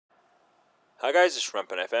Hi guys, it's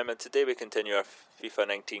Rampant FM and today we continue our FIFA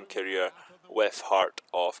 19 career with Heart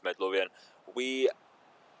of Midlothian. We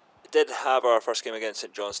did have our first game against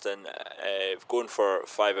St Johnstone, going for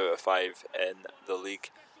 5 out of 5 in the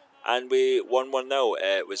league, and we won 1-0.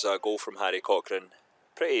 It was a goal from Harry Cochrane.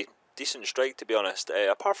 Pretty decent strike, to be honest.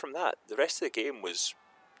 Apart from that, the rest of the game was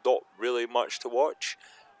not really much to watch.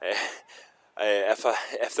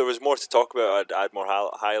 If there was more to talk about, I'd add more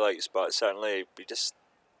highlights, but certainly we just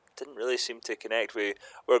didn't really seem to connect. We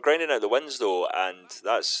were grinding out the wins though, and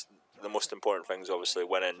that's the most important things, obviously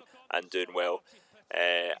winning and doing well.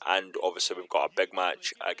 And obviously we've got a big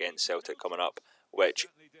match against Celtic coming up, which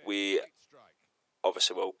we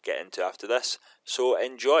obviously will get into after this. So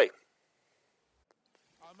enjoy.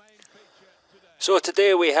 So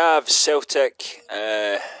today we have Celtic.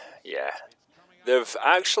 They've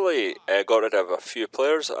actually got rid of a few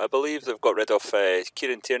players. I believe they've got rid of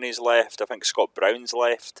Kieran Tierney's left. I think Scott Brown's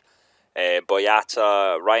left.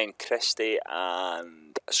 Boyata, Ryan Christie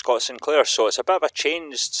and Scott Sinclair. So it's a bit of a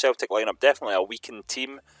changed Celtic lineup. Definitely a weakened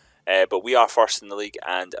team. But we are first in the league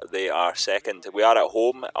and they are second. We are at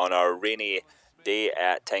home on our rainy day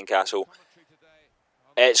at Tynecastle.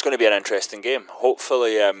 It's going to be an interesting game.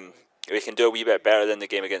 Hopefully we can do a wee bit better than the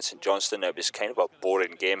game against St Johnstone. It was kind of a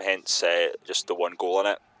boring game, hence just the one goal in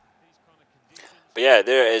it. But yeah,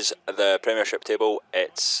 there is the Premiership table.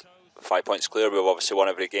 It's 5 points clear. We've obviously won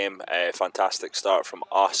every game. Fantastic start from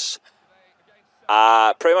us.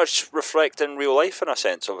 Pretty much reflecting real life in a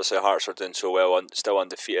sense. Obviously Hearts are doing so well, still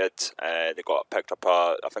undefeated. They picked up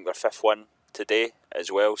I think their 5th win today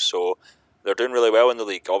as well. So they're doing really well in the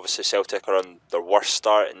league. Obviously Celtic are on their worst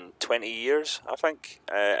start in 20 years, I think,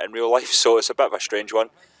 in real life. So it's a bit of a strange one.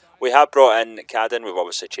 We have brought in Cadden. We've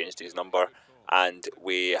obviously changed his number. And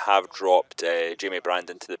we have dropped Jamie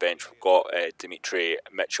Brandon to the bench. We've got Dimitri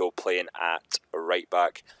Mitchell playing at right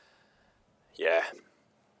back. Yeah.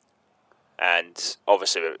 And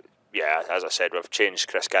obviously, yeah, as I said, we've changed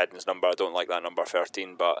Chris Cadden's number. I don't like that number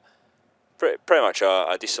 13, but pretty much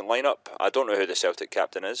a decent lineup. I don't know who the Celtic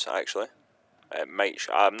captain is, actually.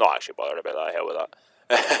 I'm not actually bothered about that. Hell with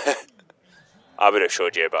that. I would have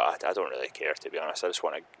showed you, but I don't really care, to be honest. I just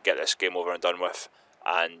want to get this game over and done with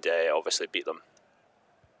and obviously beat them.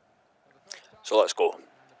 So let's go.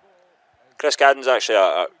 Chris Cadden's actually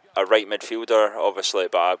a right midfielder, obviously,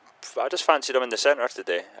 but I just fancied him in the centre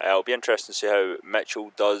today. It'll be interesting to see how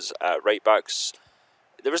Mitchell does at right backs.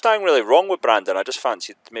 There was nothing really wrong with Brandon. I just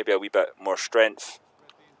fancied maybe a wee bit more strength.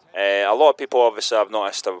 A lot of people, obviously, I've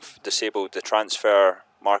noticed, have disabled the transfer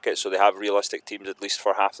market, so they have realistic teams at least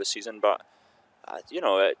for half the season. But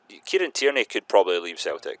Kieran Tierney could probably leave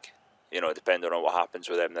Celtic, depending on what happens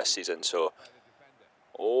with them this season. So,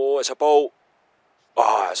 it's a ball.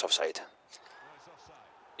 Oh, it's offside.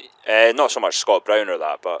 Not so much Scott Brown or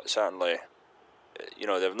that, but certainly,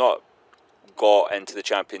 they've not got into the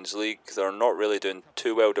Champions League. They're not really doing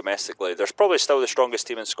too well domestically. They're probably still the strongest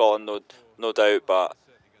team in Scotland, no doubt, but...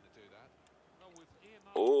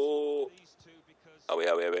 Oh,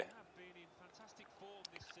 away.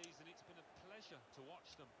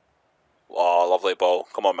 Oh, lovely ball.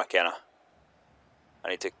 Come on, McKenna. I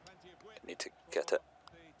need to get it.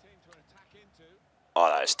 Oh,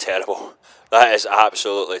 that is terrible. That is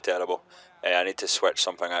absolutely terrible. I need to switch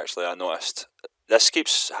something, actually. I noticed. This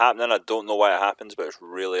keeps happening. I don't know why it happens, but it's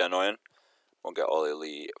really annoying. We'll get Ollie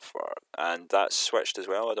Lee for... And that's switched as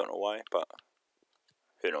well. I don't know why, but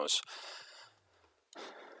who knows.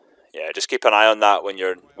 Yeah, just keep an eye on that when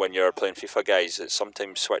you're playing FIFA, guys. It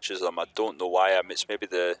sometimes switches them. I don't know why. It's maybe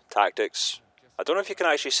the tactics. I don't know if you can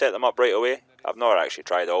actually set them up right away. I've never actually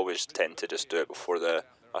tried. I always tend to just do it before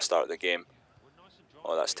I start the game.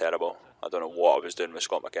 Oh, that's terrible. I don't know what I was doing with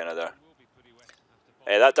Scott McKenna there.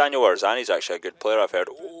 That Daniel Arzani's actually a good player, I've heard.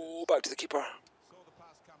 Oh, back to the keeper.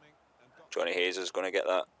 Johnny Hayes is going to get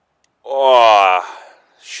that. Oh,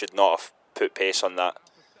 should not have put pace on that.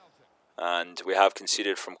 And we have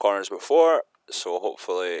conceded from corners before, so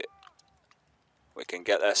hopefully we can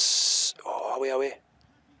get this. Oh, away.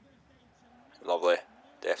 Lovely.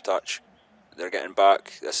 Deft touch. They're getting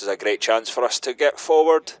back. This is a great chance for us to get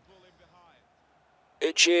forward.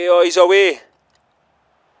 Uche, oh, he's away.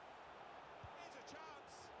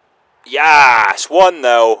 Yes,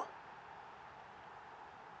 1-0.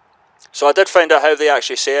 So I did find out how they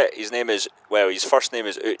actually say it. His first name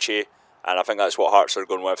is Uche, and I think that's what Hearts are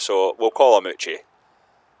going with, so we'll call him Uche.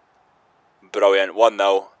 Brilliant,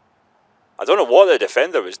 1-0. I don't know what the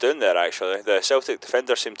defender was doing there, actually. The Celtic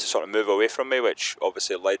defender seemed to sort of move away from me, which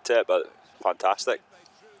obviously led to it, but fantastic.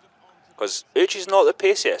 Because Uchi's not the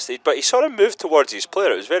paciest, but he sort of moved towards his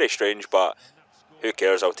player. It was very strange, but who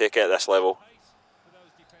cares? I'll take it at this level.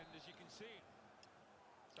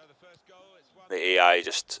 The AI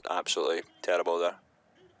just absolutely terrible there.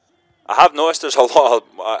 I have noticed there's a lot of...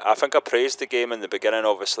 I think I praised the game in the beginning,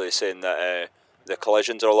 obviously, saying that the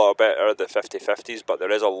collisions are a lot better, the 50-50s, but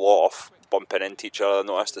there is a lot of bumping into each other, I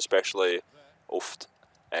noticed, especially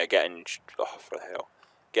getting... Oh, for the hell.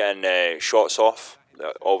 Getting shots off.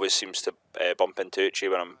 That always seems to bump into Uchi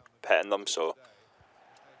when I'm hitting them, so...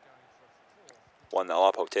 1-0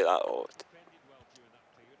 up, I'll take that. Oh.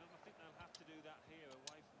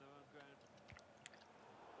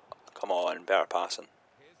 Come on, better passing.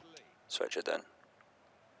 Switch it in.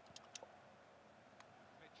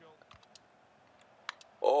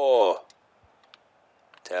 Oh!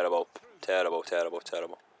 Terrible, terrible, terrible,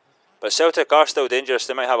 terrible. But Celtic are still dangerous.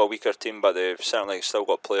 They might have a weaker team, but they've certainly still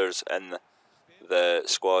got players in the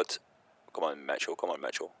squad. Come on, Mitchell, come on,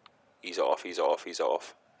 Mitchell. Ease it off, ease it off, ease it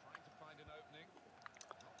off.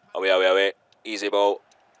 Away, away, away. Easy ball.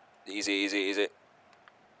 Easy, easy, easy.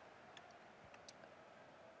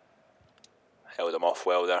 Held him off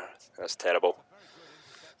well there. That's terrible.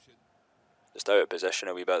 Just out of position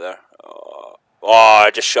a wee bit there. Oh,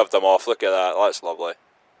 I just shoved him off. Look at that. That's lovely.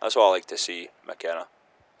 That's what I like to see, McKenna.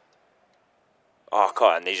 Oh,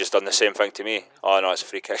 cut, and he's just done the same thing to me. Oh, no, it's a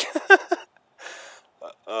free kick.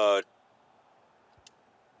 Run,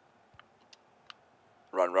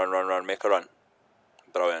 run, run, run. Make a run.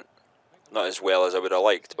 Brilliant. Not as well as I would have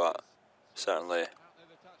liked, but certainly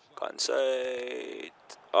got inside.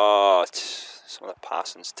 Oh, some of the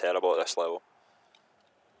passing's terrible at this level.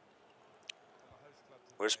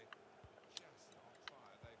 Where's...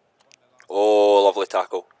 Oh, lovely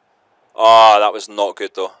tackle. Oh, that was not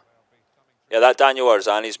good though. Yeah, that Daniel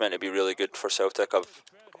Arzani's meant to be really good for Celtic. I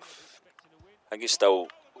think he's still...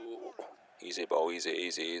 Easy ball, easy,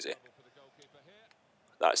 easy, easy.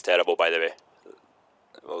 That's terrible, by the way.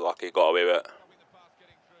 Well, lucky got away with it.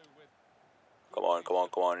 Come on, come on,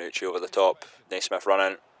 come on. Uchi over the top. Naismith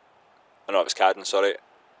running. Oh no, it was Cadden, sorry.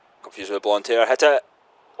 Confused with blonde hair. Hit it.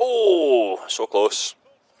 Oh, so close.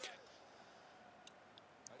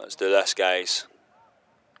 Let's do this, guys.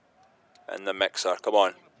 In the mixer. Come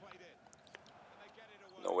on.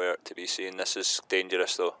 Nowhere to be seen. This is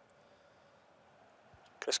dangerous, though.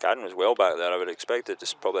 Chris Cadden was well back there. I would expect it.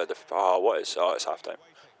 Just probably... Oh, what is... Oh, it's half time.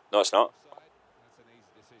 No, it's not.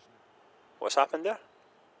 What's happened there?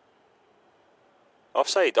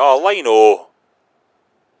 Offside. Oh, Lino.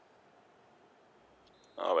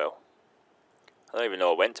 Oh, well. I don't even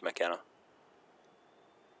know it went to McKenna.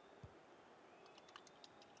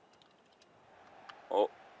 Oh,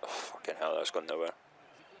 fucking hell, that's gone nowhere.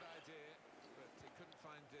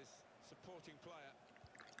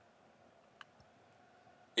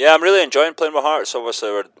 Yeah, I'm really enjoying playing with Hearts.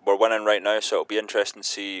 Obviously, we're winning right now, so it'll be interesting to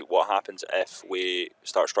see what happens if we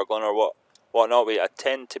start struggling or whatnot. I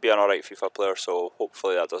tend to be an alright FIFA player, so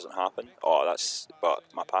hopefully that doesn't happen. Oh, but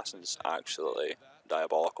my passing's absolutely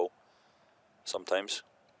diabolical sometimes.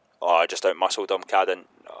 Oh, I just out-muscled him, Cadden.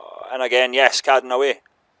 Oh, and again, yes, Cadden away.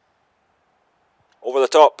 Over the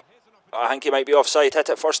top. I think he might be offside. Hit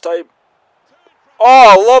it first time.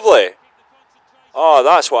 Oh, lovely. Oh,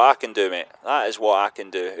 that's what I can do, mate. That is what I can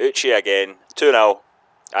do. Uchi again. 2-0.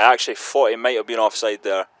 I actually thought he might have been offside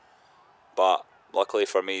there, but luckily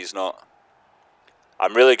for me, he's not.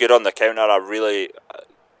 I'm really good on the counter.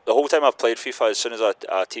 The whole time I've played FIFA, as soon as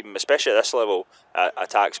a team, especially at this level,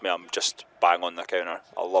 attacks me, I'm just bang on the counter.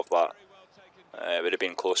 I love that. It would have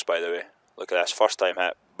been close, by the way. Look at this. First time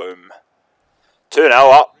hit. Boom. 2-0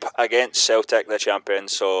 up against Celtic, the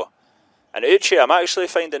champions. So, and Uchi, I'm actually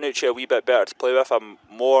finding Uchi a wee bit better to play with.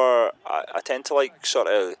 I tend to like sort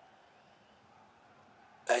of...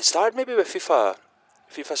 It started maybe with FIFA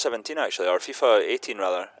 17 actually, or FIFA 18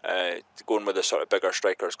 rather, going with the sort of bigger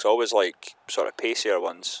strikers, because I always like sort of pacier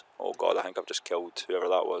ones. Oh god, I think I've just killed whoever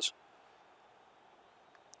that was.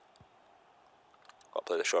 Got to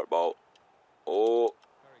play the short ball. Oh,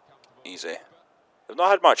 easy. They've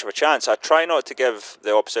not had much of a chance. I try not to give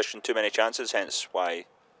the opposition too many chances, hence why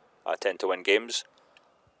I tend to win games.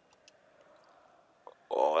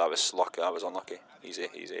 Oh, that was lucky. That was unlucky. Easy,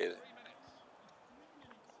 easy, easy.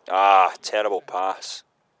 Ah, terrible pass.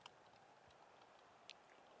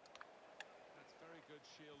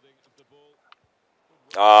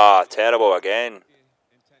 Ah, terrible again.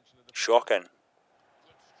 Shocking.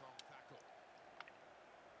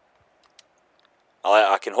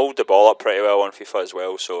 I can hold the ball up pretty well on FIFA as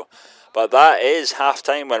well, so. But that is half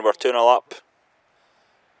time when we're 2-0 up.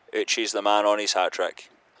 Uchi's the man on his hat trick.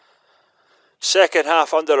 Second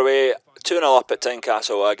half underway, 2-0 up at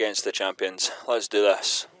Tynecastle against the champions. Let's do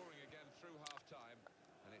this.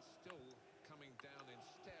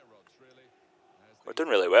 We're doing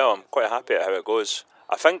really well. I'm quite happy at how it goes.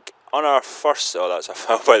 I think on our first, oh that's a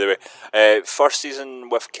foul by the way, first season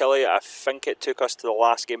with Kelly, I think it took us to the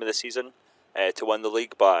last game of the season to win the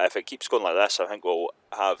league, but if it keeps going like this, I think we'll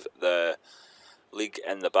have the league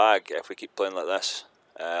in the bag if we keep playing like this.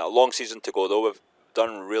 A long season to go though. We've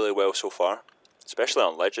done really well so far, especially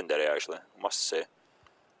on Legendary actually, I must say.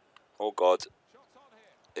 Oh god,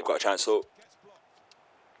 they've got a chance though.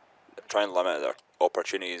 Try and limit their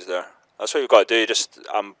opportunities there. That's what you've got to do.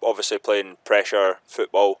 I'm obviously playing pressure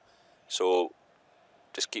football, so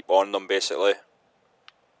just keep on them basically.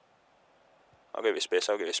 I'll give you space,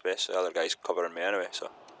 I'll give you space. The other guy's covering me anyway,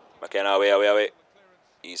 so. McKenna, away.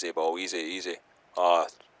 Easy ball, easy. Ah,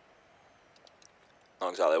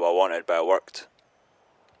 not exactly what I wanted, but it worked.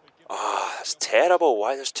 Ah, that's terrible.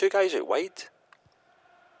 Why? There's two guys out wide.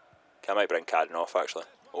 Okay, I might bring Cadden off actually.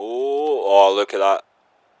 Oh, look at that.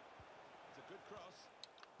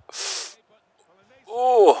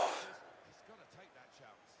 Oh!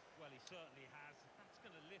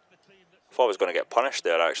 Thought I was going to get punished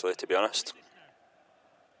there actually, to be honest.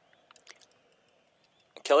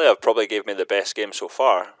 Kelly have probably gave me the best game so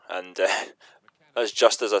far, and that's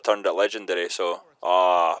just as I turned it Legendary, so...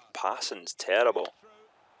 Ah, passing's terrible.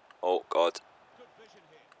 Oh god.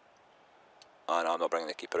 Ah no, I'm not bringing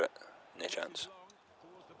the keeper out. No chance.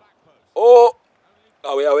 Oh!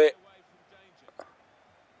 Away. Out wide.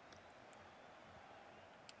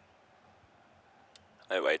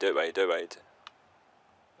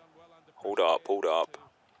 Hold it up.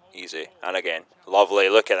 Easy. And again. Lovely.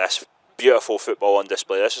 Look at this. Beautiful football on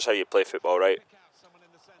display. This is how you play football, right?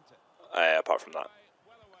 Apart from that.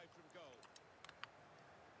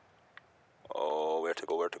 Oh, where to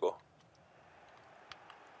go?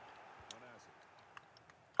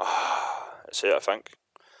 Ah, that's it, I think.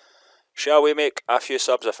 Shall we make a few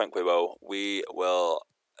subs? I think we will.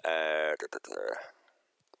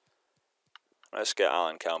 Let's get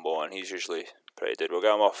Alan Campbell on. He's usually pretty good. We'll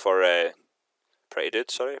get him off for pretty good.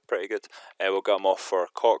 We'll get him off for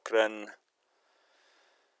Cochrane.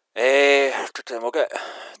 We'll get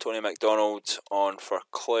Tony McDonald on for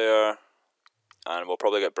Clare, and we'll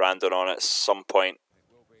probably get Brandon on at some point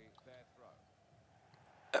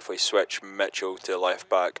if we switch Mitchell to left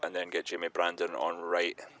back and then get Jamie Brandon on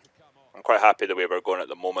right. I'm quite happy the way we're going at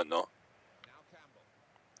the moment though.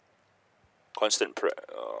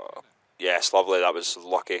 Yes, lovely. That was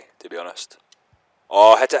lucky, to be honest.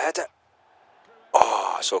 Oh, hit it.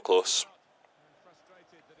 Oh, so close.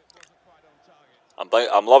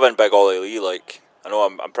 I'm loving Big Ollie Lee. Like, I know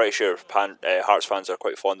I'm pretty sure Hearts fans are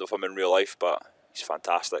quite fond of him in real life, but he's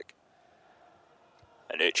fantastic.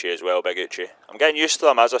 And Uchi as well, Big Uchi. I'm getting used to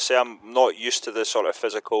them. As I say, I'm not used to the sort of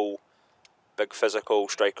big physical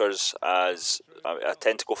strikers, as I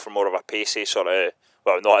tend to go for more of a pacey sort of,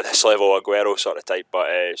 well, not at this level, Aguero sort of type, but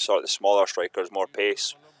sort of the smaller strikers, more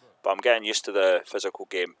pace. But I'm getting used to the physical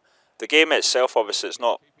game. The game itself, obviously, it's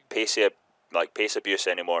not pacey, like pace abuse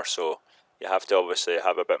anymore, so you have to obviously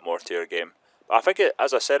have a bit more to your game. But I think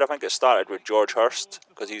as I said, I think it started with George Hurst,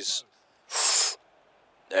 because he's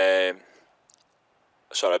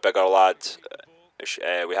sort of bigger lad.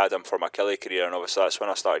 We had him for my Kelly career, and obviously that's when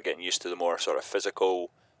I started getting used to the more sort of physical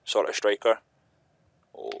sort of striker.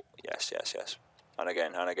 Oh, yes. And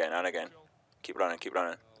again. Keep running.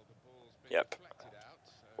 Yep.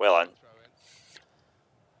 Well in.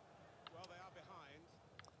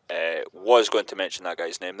 Was going to mention that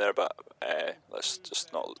guy's name there, but let's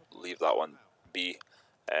just not leave that one be.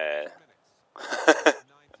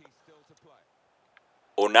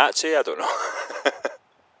 Onazi? I don't know.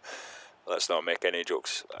 Let's not make any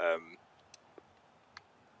jokes.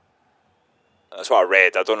 That's what I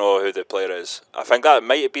read. I don't know who the player is. I think that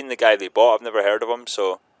might have been the guy they bought. I've never heard of him,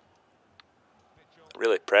 so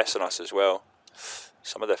really pressing us as well.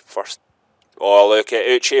 Some of the first... Oh, look at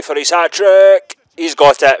Uchi for his hat-trick! He's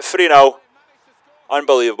got it. 3-0.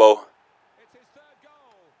 Unbelievable.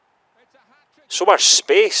 So much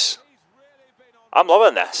space. I'm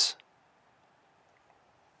loving this.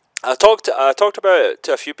 I talked about it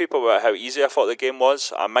to a few people about how easy I thought the game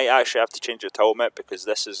was. I might actually have to change it to Ultimate because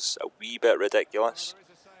this is a wee bit ridiculous.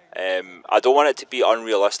 I don't want it to be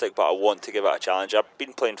unrealistic, but I want to give it a challenge. I've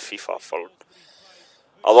been playing FIFA for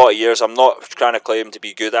a lot of years. I'm not trying to claim to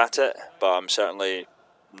be good at it, but I'm certainly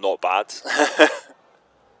not bad.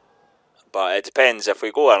 But it depends. If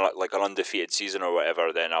we go on like an undefeated season or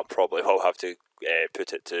whatever, then I'll probably will have to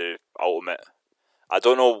put it to Ultimate. I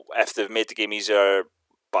don't know if they've made the game easier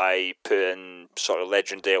by putting sort of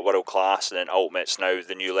Legendary at World Class and then Ultimate's now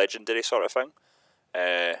the new Legendary sort of thing.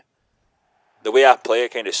 The way I play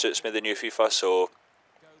it kind of suits me, the new FIFA, so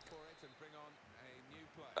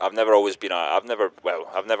I've never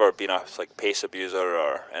been a like pace abuser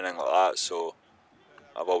or anything like that. So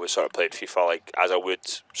I've always sort of played FIFA like as I would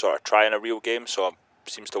sort of try in a real game. So it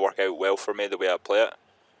seems to work out well for me the way I play it.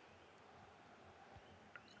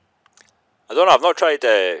 I don't know. I've not tried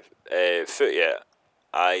foot yet.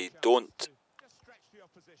 I don't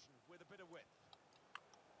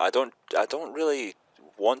really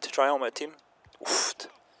want to try Ultimate Team. Oof.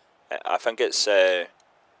 I think it's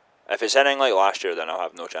if it's anything like last year, then I'll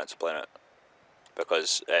have no chance of playing it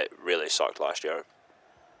because it really sucked last year.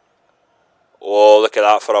 Oh, look at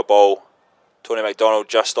that for a ball! Tony McDonald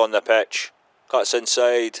just on the pitch, cuts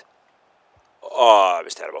inside. Oh, it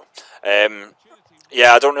was terrible.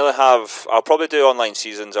 Yeah, I don't really have. I'll probably do online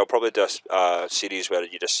seasons. I'll probably do a series where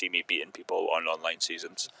you just see me beating people on online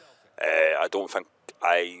seasons. I don't think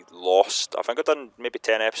I lost. I think I've done maybe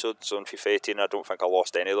 10 episodes on FIFA 18. I don't think I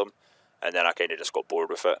lost any of them. And then I kind of just got bored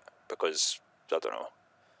with it because, I don't know.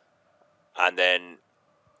 And then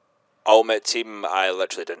Ultimate Team, I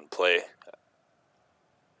literally didn't play.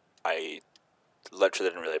 I literally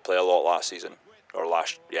didn't really play a lot last season. Or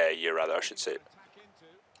year rather, I should say.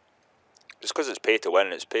 Just because it's pay to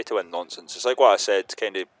win, it's pay to win nonsense. It's like what I said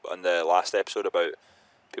kind of on the last episode about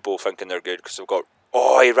people thinking they're good because they've got...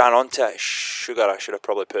 Oh, he ran onto it. Sugar, I should have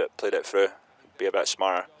probably played it through. Be a bit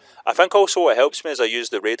smarter. I think also what helps me is I use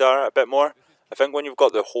the radar a bit more. I think when you've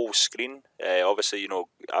got the whole screen, obviously, you know,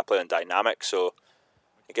 I play on dynamic, so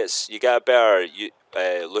you get a better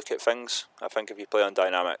look at things. I think if you play on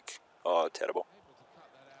dynamic, oh, terrible.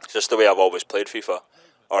 It's just the way I've always played FIFA.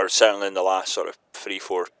 Or certainly in the last sort of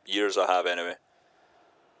 3-4 years I have anyway.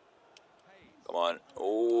 Come on.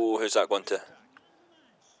 Oh, who's that going to?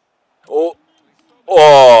 Oh,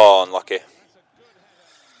 unlucky.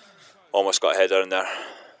 Almost got a header in there.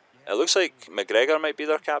 It looks like McGregor might be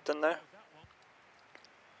their captain now.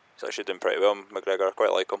 He's actually doing pretty well, McGregor. I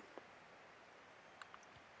quite like him.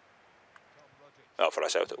 Well, for a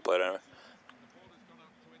Celtic player anyway.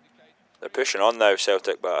 They're pushing on now,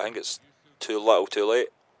 Celtic, but I think it's too little too late.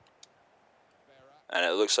 And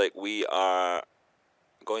it looks like we are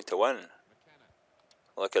going to win.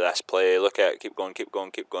 Look at this play. Look at it. Keep going, keep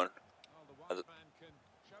going, keep going.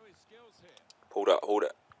 Hold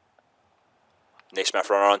it. Naismith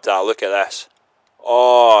running onto that. Look at this.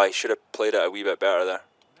 Oh, he should have played it a wee bit better there.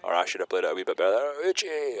 Or I should have played it a wee bit better there. Uchi!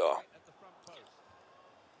 Oh.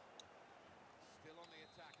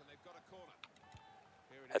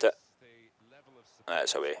 Hit it.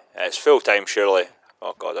 That's away. It's full time, surely.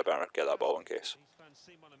 Oh god, I better get that ball in case.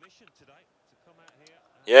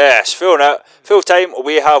 Yes, full time.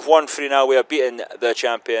 We have won 3-0. We are beating the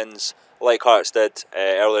champions like Hearts did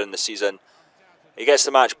earlier in the season. He gets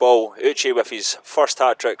the match ball. Uchi with his first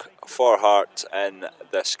hat-trick for Hearts in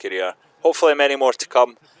this career. Hopefully many more to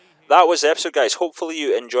come. That was the episode, guys. Hopefully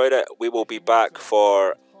you enjoyed it. We will be back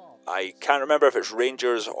for... I can't remember if it's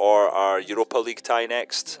Rangers or our Europa League tie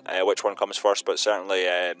next. Which one comes first, but certainly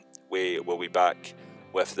we will be back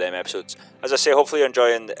with them episodes. As I say, hopefully you're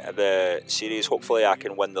enjoying the series. Hopefully I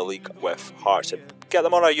can win the league with Hearts and get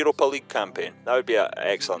them on a Europa League campaign. That would be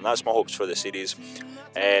excellent. That's my hopes for the series.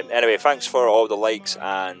 Anyway, thanks for all the likes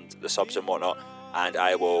and the subs and whatnot, and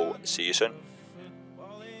I will see you soon.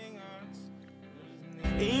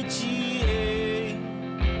 H-E-A-R-T-S.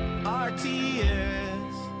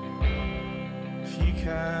 If you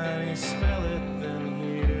can't spell it